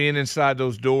by being inside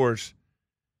those doors,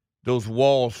 those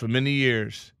walls for many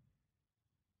years.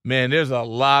 Man, there's a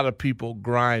lot of people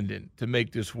grinding to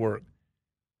make this work.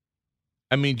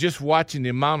 I mean, just watching the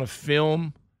amount of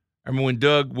film. I remember when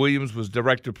Doug Williams was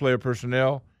director of player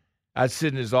personnel, I'd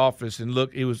sit in his office and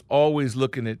look. He was always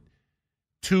looking at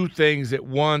two things at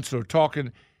once or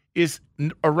talking. It's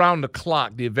around the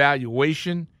clock, the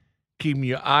evaluation, keeping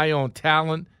your eye on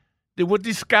talent, what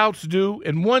these scouts do.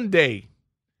 And one day,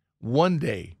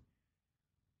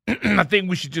 I think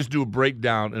we should just do a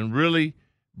breakdown and really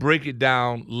break it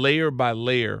down layer by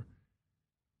layer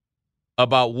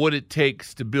about what it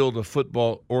takes to build a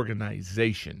football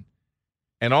organization.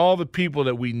 And all the people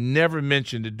that we never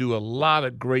mentioned to do a lot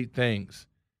of great things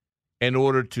in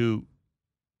order to,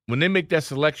 when they make that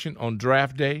selection on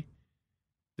draft day,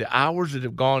 the hours that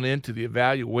have gone into the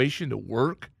evaluation, the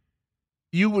work,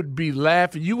 you would be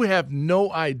laughing. You would have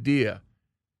no idea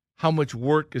how much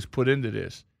work is put into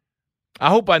this. I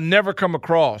hope I never come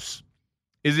across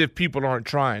as if people aren't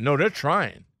trying. No, they're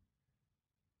trying.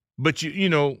 But, you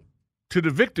know, to the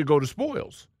victor go the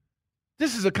spoils.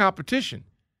 This is a competition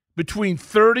between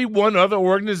 31 other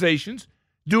organizations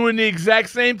doing the exact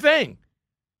same thing.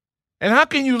 And how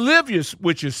can you live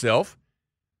with yourself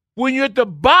when you're at the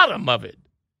bottom of it?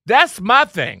 That's my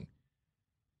thing.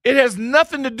 It has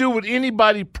nothing to do with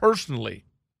anybody personally.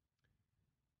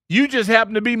 You just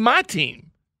happen to be my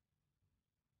team.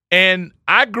 And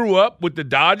I grew up with the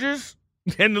Dodgers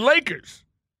and the Lakers,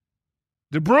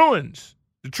 the Bruins,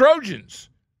 the Trojans.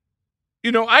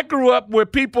 You know, I grew up where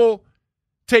people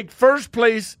take first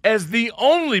place as the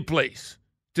only place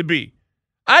to be.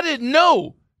 I didn't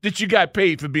know that you got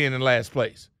paid for being in last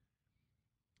place.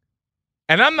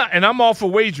 And I'm all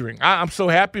for wagering. I'm so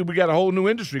happy we got a whole new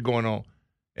industry going on.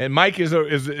 And Mike is a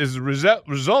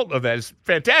result of that. It's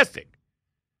fantastic.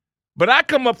 But I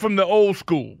come up from the old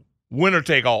school, winner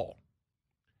take all.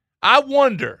 I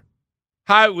wonder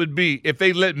how it would be if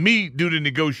they let me do the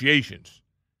negotiations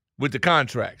with the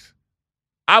contracts.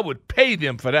 I would pay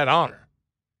them for that honor.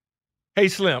 Hey,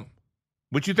 Slim,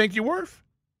 what you think you're worth?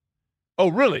 Oh,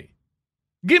 really?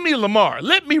 Give me Lamar.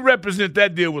 Let me represent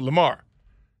that deal with Lamar.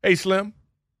 Hey, Slim,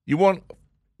 you want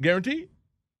guaranteed?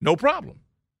 No problem.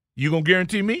 You going to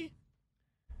guarantee me?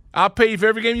 I'll pay you for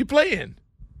every game you play in.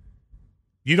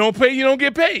 You don't pay, you don't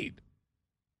get paid.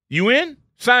 You in?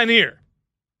 Sign here.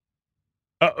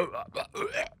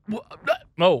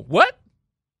 No, what?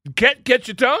 Catch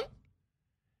your tongue?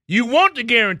 You want the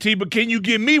guarantee, but can you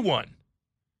give me one?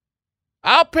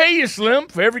 I'll pay you, Slim,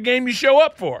 for every game you show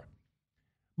up for.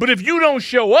 But if you don't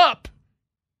show up,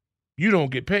 you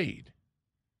don't get paid.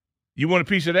 You want a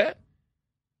piece of that?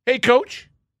 Hey, Coach,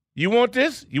 you want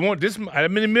this? You want this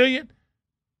many million?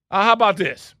 How about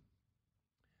this?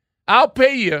 I'll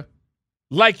pay you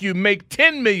like you make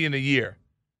 $10 million a year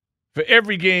for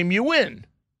every game you win.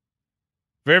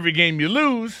 For every game you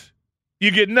lose,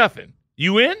 you get nothing.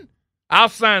 You in? I'll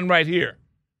sign right here.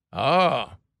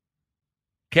 Ah,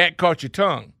 cat caught your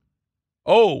tongue.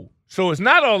 Oh, so it's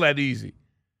not all that easy.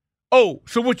 Oh,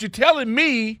 so what you're telling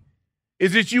me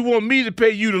is that you want me to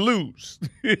pay you to lose.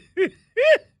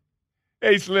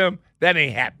 Hey, Slim, that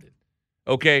ain't happening.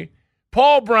 Okay?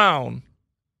 Paul Brown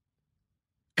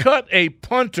cut a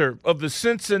punter of the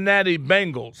Cincinnati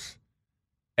Bengals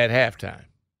at halftime.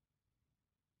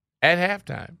 At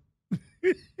halftime.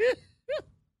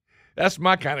 That's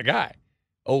my kind of guy.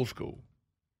 Old school.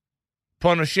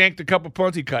 Punter shanked a couple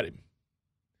punts, he cut him.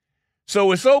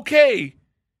 So it's okay.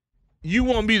 You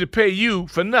want me to pay you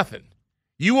for nothing.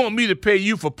 You want me to pay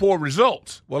you for poor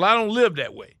results. Well, I don't live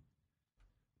that way.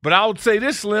 But I would say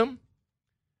this, Slim.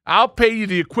 I'll pay you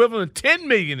the equivalent of $10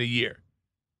 million a year.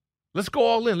 Let's go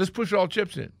all in. Let's push all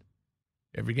chips in.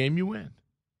 Every game you win.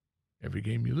 Every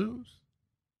game you lose.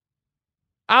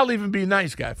 I'll even be a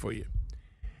nice guy for you.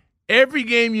 Every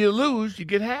game you lose, you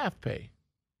get half pay.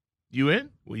 You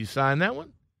in? Will you sign that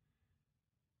one?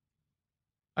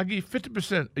 I'll give you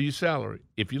 50% of your salary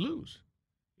if you lose.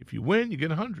 If you win, you get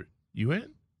 100. You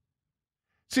in?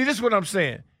 See, this is what I'm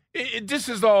saying. This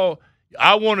is all,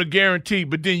 I want to guarantee,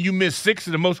 but then you miss 6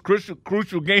 of the most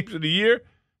crucial games of the year.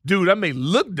 Dude, I may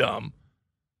look dumb,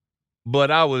 but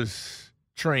I was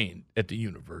trained at the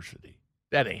university.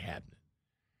 That ain't happening.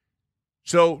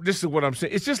 So this is what I'm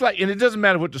saying. It's just like, and it doesn't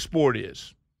matter what the sport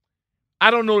is.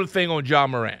 I don't know the thing on Ja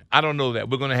Morant. I don't know that.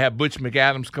 We're going to have Butch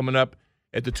McAdams coming up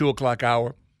at the 2 o'clock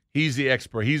hour. He's the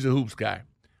expert. He's a hoops guy.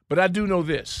 But I do know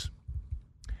this.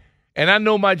 And I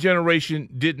know my generation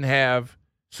didn't have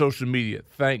social media.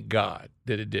 Thank God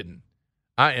that it didn't.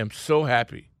 I am so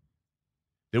happy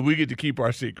that we get to keep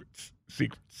our secrets.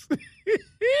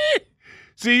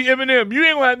 See, Eminem, you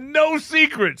ain't going to have no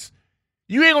secrets.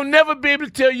 You ain't going to never be able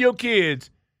to tell your kids,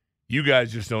 you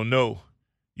guys just don't know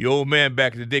your old man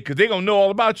back in the day, because they're going to know all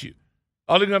about you.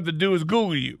 All they're going to have to do is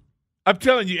Google you. I'm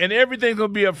telling you, and everything's going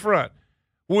to be up front.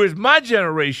 Whereas my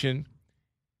generation,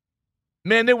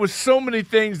 man, there were so many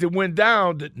things that went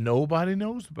down that nobody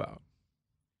knows about.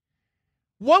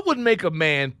 What would make a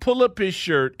man pull up his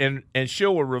shirt and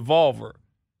show a revolver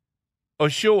or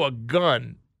show a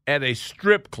gun at a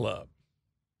strip club?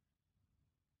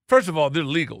 First of all, they're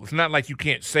legal. It's not like you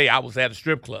can't say I was at a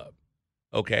strip club,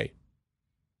 okay?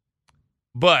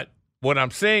 But what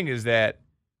I'm saying is that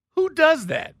who does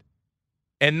that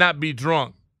and not be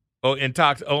drunk or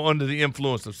intoxicated or under the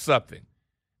influence of something?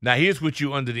 Now, here's what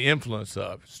you're under the influence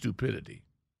of: stupidity.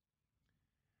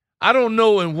 I don't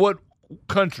know in what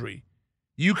country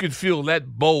you could feel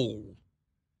that bold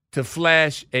to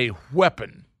flash a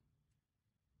weapon.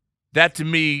 That, to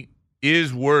me,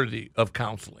 is worthy of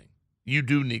counseling. You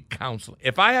do need counseling.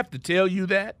 If I have to tell you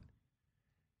that,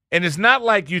 and it's not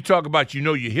like you talk about you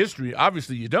know your history.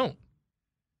 Obviously, you don't.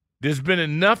 There's been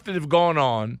enough that have gone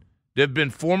on. There have been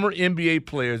former NBA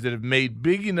players that have made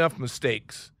big enough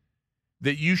mistakes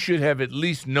that you should have at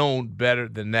least known better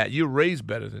than that. You're raised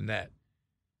better than that.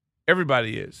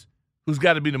 Everybody is. Who's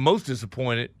got to be the most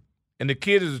disappointed? And the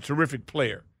kid is a terrific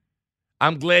player.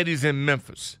 I'm glad he's in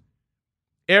Memphis.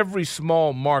 Every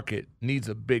small market needs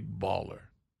a big baller.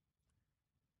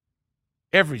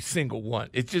 Every single one.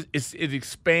 It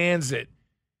expands it.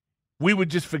 We would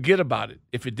just forget about it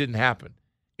if it didn't happen.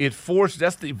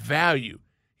 That's the value.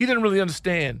 He didn't really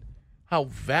understand how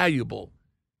valuable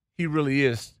he really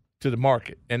is to the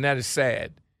market, and that is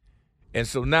sad. And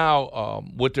so now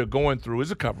what they're going through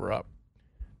is a cover-up.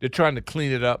 They're trying to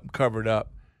clean it up and cover it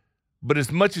up. But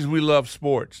as much as we love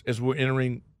sports, as we're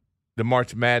entering the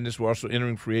March Madness, we're also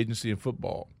entering free agency in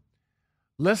football.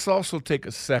 Let's also take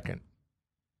a second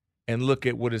and look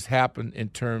at what has happened in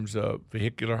terms of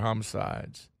vehicular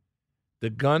homicides, the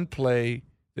gunplay,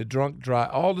 the drunk drive,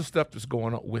 all the stuff that's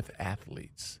going on with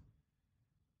athletes.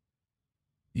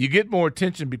 You get more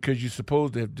attention because you're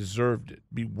supposed to have deserved it,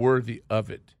 be worthy of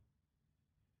it.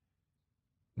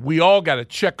 We all got to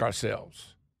check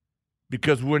ourselves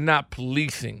because we're not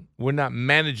policing, we're not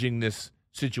managing this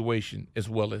situation as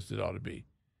well as it ought to be.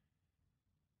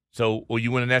 So, or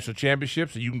you win a national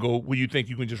championship, so you can go where you think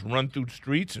you can just run through the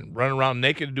streets and run around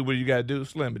naked and do what you got to do.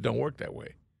 Slim, it don't work that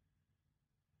way.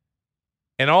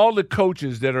 And all the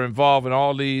coaches that are involved in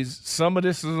all these, some of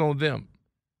this is on them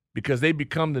because they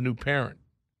become the new parent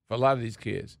for a lot of these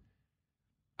kids.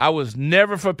 I was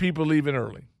never for people leaving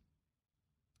early.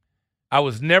 I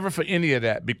was never for any of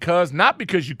that not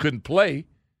because you couldn't play.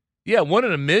 Yeah, 1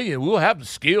 in a million, we'll have the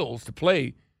skills to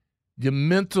play. Your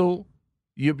mental,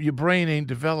 your brain ain't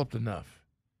developed enough.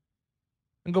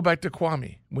 And go back to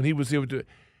Kwame when he was able to,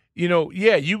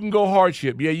 yeah, you can go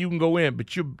hardship. Yeah, you can go in,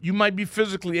 but you might be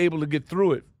physically able to get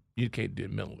through it. You can't do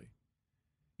it mentally.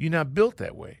 You're not built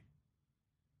that way.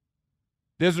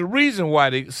 There's a reason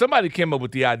why somebody came up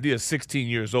with the idea of 16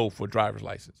 years old for a driver's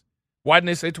license. Why didn't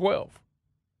they say 12?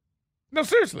 No,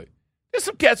 seriously. There's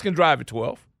some cats can drive at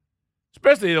 12,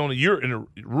 especially in a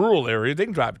rural area. They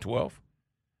can drive at 12.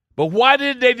 But why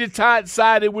did they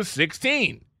decide it was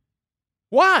 16?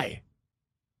 Why?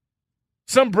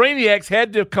 Some brainiacs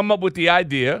had to come up with the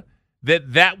idea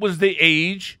that was the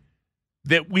age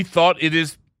that we thought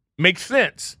makes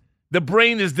sense. The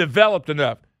brain is developed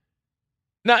enough.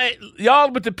 Now, y'all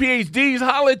with the PhDs,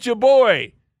 holler at your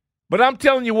boy. But I'm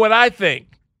telling you what I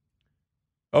think.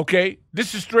 Okay?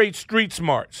 This is straight street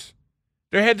smarts.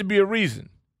 There had to be a reason.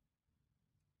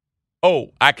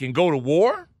 Oh, I can go to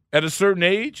war at a certain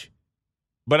age,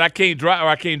 but I can't drive or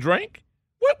I can't drink?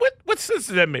 What sense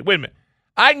does that make? Wait a minute.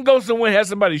 I can go somewhere and have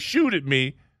somebody shoot at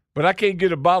me, but I can't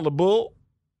get a bottle of bull?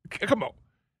 Come on.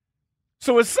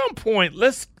 So at some point,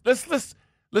 let's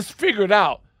figure it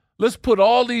out. Let's put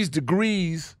all these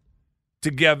degrees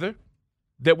together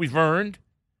that we've earned,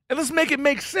 and let's make it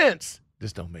make sense.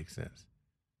 This don't make sense.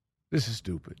 This is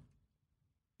stupid.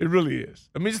 It really is.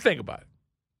 I mean, just think about it.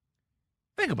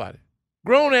 Think about it.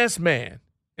 Grown-ass man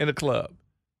in a club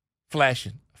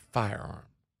flashing a firearm.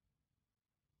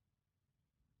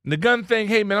 And the gun thing,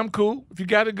 hey, man, I'm cool. If you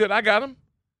got it, good. I got him.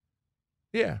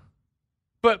 Yeah.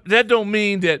 But that don't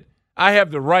mean that I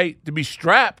have the right to be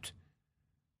strapped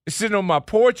and sitting on my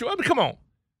porch. I mean, come on.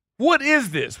 What is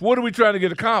this? What are we trying to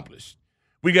get accomplished?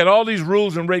 We got all these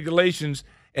rules and regulations,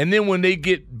 and then when they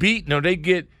get beaten or they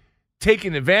get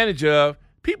taken advantage of,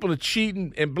 people are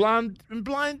cheating in broad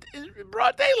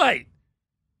daylight.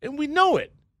 And we know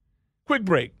it. Quick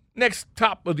break. Next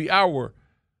top of the hour,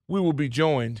 we will be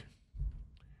joined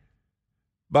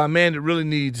by a man that really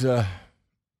needs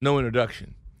no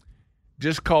introduction.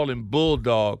 Just call him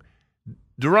Bulldog.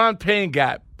 Deron Payne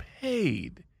got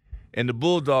paid, and the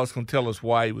Bulldogs can tell us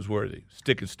why he was worthy.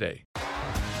 Stick and stay.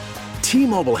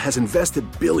 T-Mobile has invested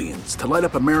billions to light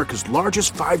up America's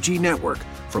largest 5G network,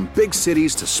 from big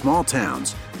cities to small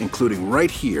towns, including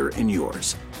right here in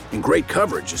yours. And great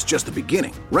coverage is just the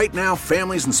beginning. Right now,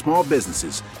 families and small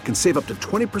businesses can save up to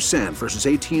 20% versus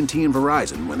AT&T and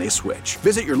Verizon when they switch.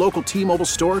 Visit your local T-Mobile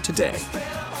store today.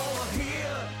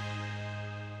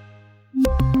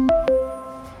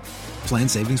 Plan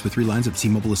savings with 3 lines of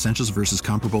T-Mobile Essentials versus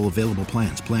comparable available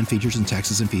plans. Plan features and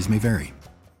taxes and fees may vary.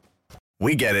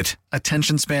 We get it.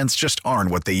 Attention spans just aren't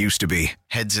what they used to be.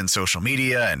 Heads in social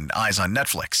media and eyes on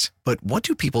Netflix. But what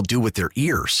do people do with their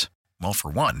ears? Well, for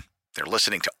one, they're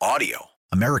listening to audio.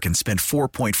 Americans spend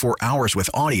 4.4 hours with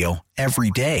audio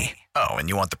every day. Oh, and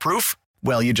you want the proof?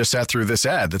 Well, you just sat through this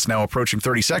ad that's now approaching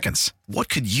 30 seconds. What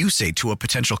could you say to a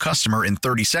potential customer in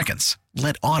 30 seconds?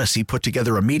 Let Odyssey put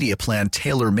together a media plan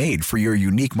tailor-made for your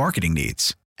unique marketing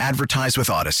needs. Advertise with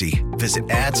Odyssey. Visit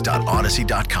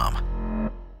ads.odyssey.com.